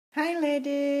Hi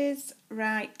ladies,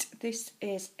 right, this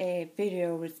is a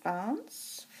video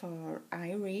response for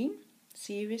Irene,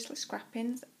 Seriously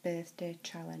Scrapping's birthday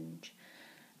challenge.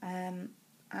 I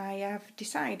have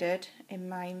decided in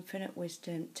my infinite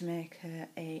wisdom to make her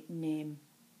a name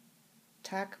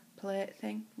tag, plate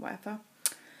thing, whatever.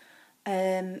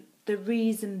 The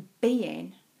reason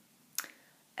being,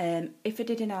 if I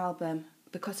did an album,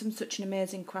 because I'm such an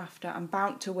amazing crafter, I'm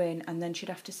bound to win, and then she'd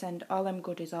have to send all them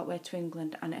goodies all the way to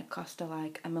England, and it'd cost her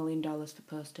like $1 million for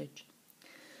postage.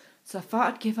 So I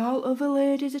thought I'd give all other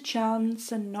ladies a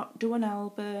chance and not do an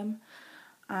album.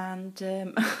 And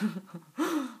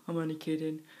I'm only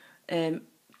kidding.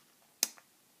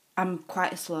 I'm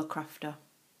quite a slow crafter,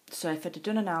 so if I'd have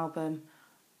done an album,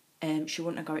 she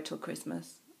wouldn't have got it till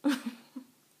Christmas.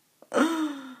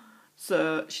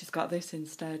 So she's got this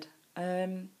instead.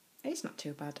 It's not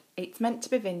too bad. It's meant to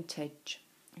be vintage.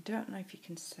 I don't know if you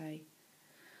can say.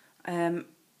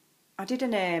 I did a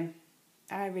name,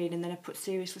 Irene, and then I put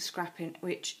Seriously Scrapping,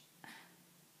 which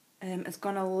has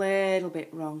gone a little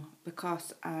bit wrong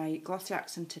because I glossy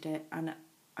accented it, and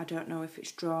I don't know if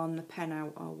it's drawn the pen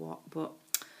out or what, but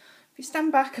if you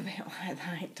stand back a bit like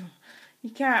that,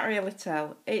 you can't really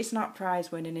tell. It's not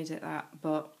prize winning, is it, that?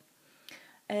 But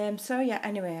so yeah,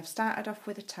 anyway, I've started off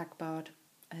with a tag board.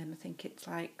 I think it's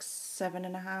like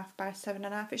 7.5 by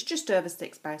 7.5. It's just over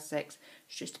 6 by 6.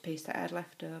 It's just a piece that I had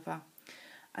left over.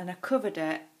 And I covered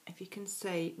it, if you can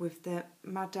see, with the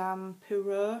Madame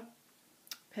Perrault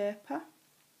paper.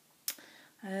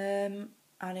 And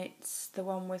it's the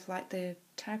one with like the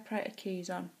typewriter keys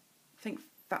on. I think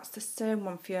that's the same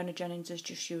one Fiona Jennings has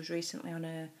just used recently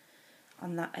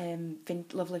on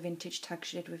that lovely vintage tag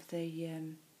she did with the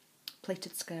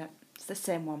pleated skirt. It's the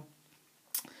same one.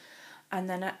 And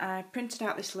then I printed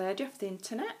out this lady off the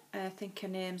internet. I think her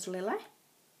name's Lily.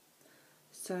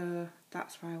 So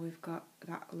that's why we've got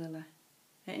that Lily.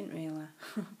 It ain't really.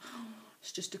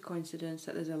 It's just a coincidence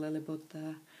that there's a Lily bud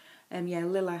there. Yeah,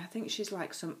 Lily, I think she's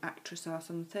like some actress or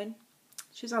something.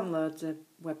 She's on loads of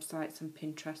websites and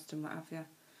Pinterest and what have you.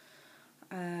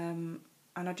 And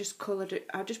I just coloured it.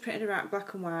 I just printed her out in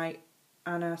black and white,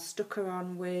 and I stuck her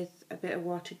on with a bit of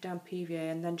watered down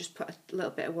PVA, and then just put a little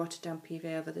bit of watered down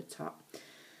PVA over the top.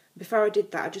 Before I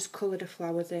did that, I just coloured her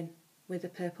flowers in with a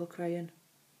purple crayon.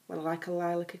 Well, like a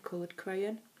lilac-y coloured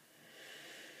crayon.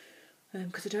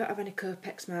 Because I don't have any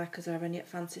Copex markers or any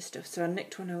fancy stuff, so I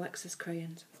nicked one of Alexa's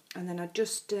crayons. And then I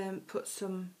just put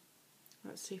some,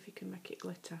 let's see if you can make it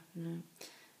glitter. No.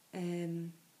 A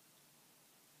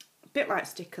bit like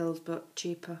Stickles, but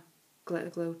cheaper, glitter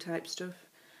glue type stuff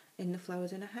in the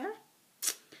flowers in her hair.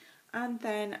 And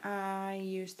then I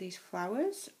used these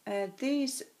flowers.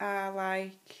 These are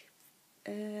like,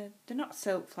 they're not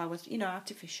silk flowers, you know,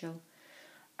 artificial.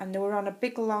 And they were on a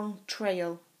big long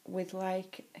trail with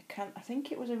like, I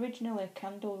think it was originally a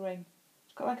candle ring.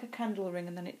 It's got like a candle ring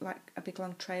and then it like a big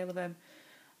long trail of them.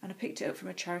 And I picked it up from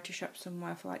a charity shop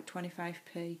somewhere for like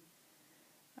 25p.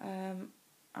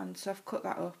 And so I've cut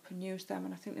that up and used them,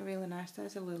 and I think they're really nice.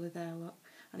 There's a lily there, look.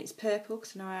 And it's purple,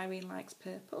 because I know Irene likes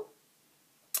purple.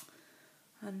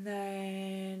 And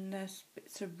then there's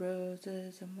bits of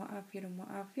roses and what have you and what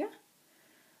have you.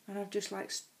 And I've just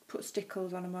like put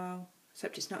stickles on them all.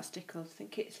 Except it's not stickles. I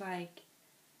think it's like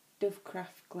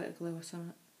Dovecraft glitter glue or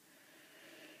something.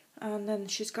 And then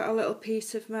she's got a little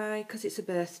piece of my, because it's a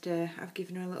birthday, I've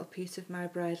given her a little piece of my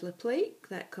bridal applique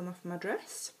that come off my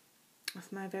dress. Off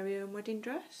my very own wedding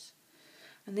dress.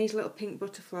 And these little pink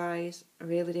butterflies, I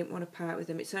really didn't want to part with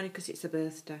them. It's only because it's a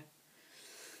birthday.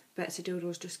 Betsy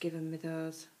Doodle's just given me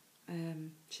those.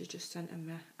 She's just sent them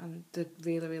me, and they're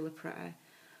really, really pretty. I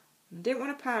didn't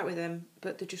want to part with them,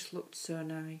 but they just looked so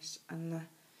nice. And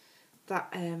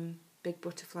that big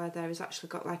butterfly there has actually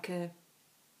got like a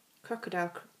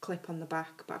crocodile clip on the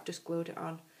back, but I've just glued it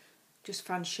on. Just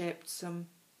fan-shaped some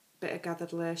bit of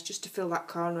gathered lace just to fill that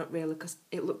corner up really, because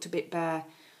it looked a bit bare,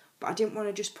 but I didn't want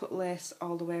to just put lace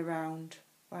all the way around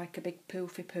like a big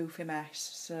poofy mess,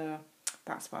 so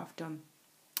that's what I've done.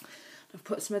 I've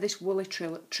put some of this woolly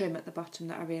trim at the bottom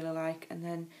that I really like, and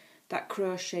then that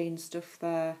crocheting stuff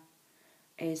there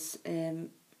is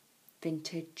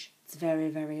vintage. It's very,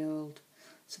 very old.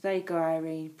 So there you go,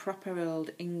 Irene, proper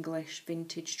old English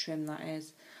vintage trim that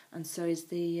is, and so is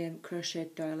the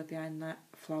crocheted doily behind that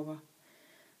flower.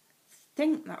 I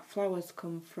think that flowers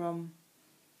come from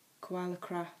Koala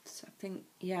Crafts. I think,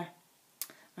 yeah.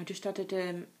 I just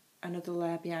added another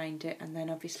layer behind it, and then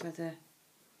obviously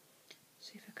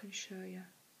see if I can show you.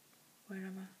 Where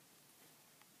am I?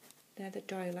 There, the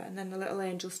doily, and then the little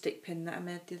angel stick pin that I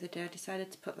made the other day. I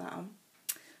decided to put that on.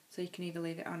 So you can either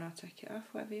leave it on or take it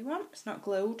off, whatever you want. It's not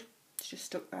glued, it's just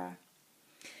stuck there.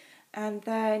 And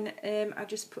then I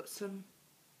just cut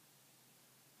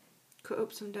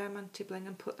up some diamante bling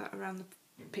and put that around the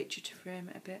picture to frame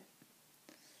it a bit.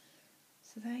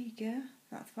 So there you go,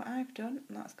 that's what I've done,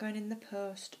 and that's going in the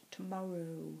post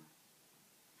tomorrow.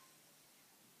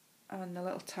 And the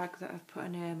little tag that I've put a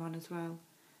name on as well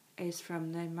is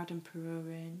from the Madame Perrault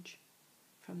range.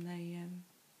 From the,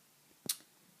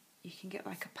 you can get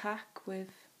like a pack with,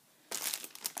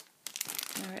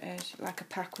 there it is, like a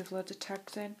pack with loads of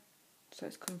tags in. So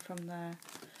it's come from there.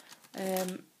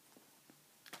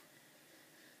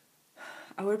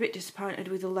 I were a bit disappointed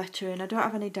with the lettering. I don't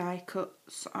have any die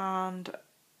cuts, and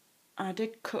I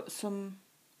did print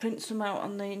some out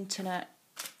on the internet,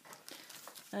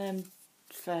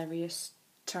 various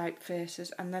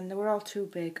typefaces, and then they were all too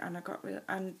big, and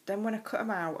and then when I cut them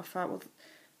out, I thought, well,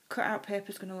 cut out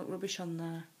paper's going to look rubbish on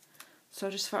there, so I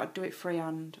just thought I'd do it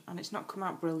freehand, and it's not come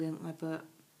out brilliantly, but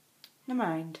never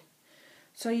mind.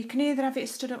 So you can either have it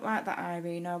stood up like that,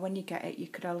 Irene, or when you get it, you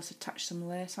could always attach some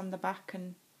lace on the back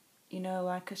and, you know,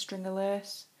 like a string of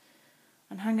lace,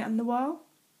 and hang it on the wall,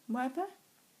 whatever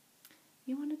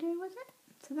you want to do with it.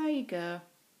 So there you go.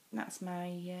 That's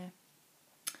my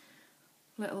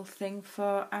little thing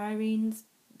for Irene's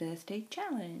birthday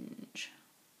challenge.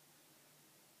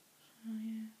 So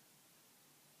yeah.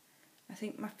 I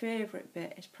think my favourite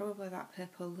bit is probably that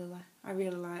purple lily. I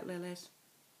really like lilies.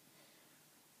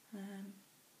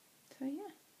 So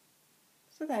yeah.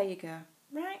 So there you go.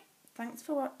 Right, thanks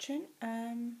for watching.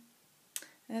 I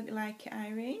hope you like it,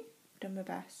 Irene. I've done my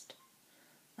best.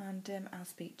 And I'll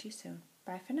speak to you soon.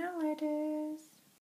 Bye for now, ladies.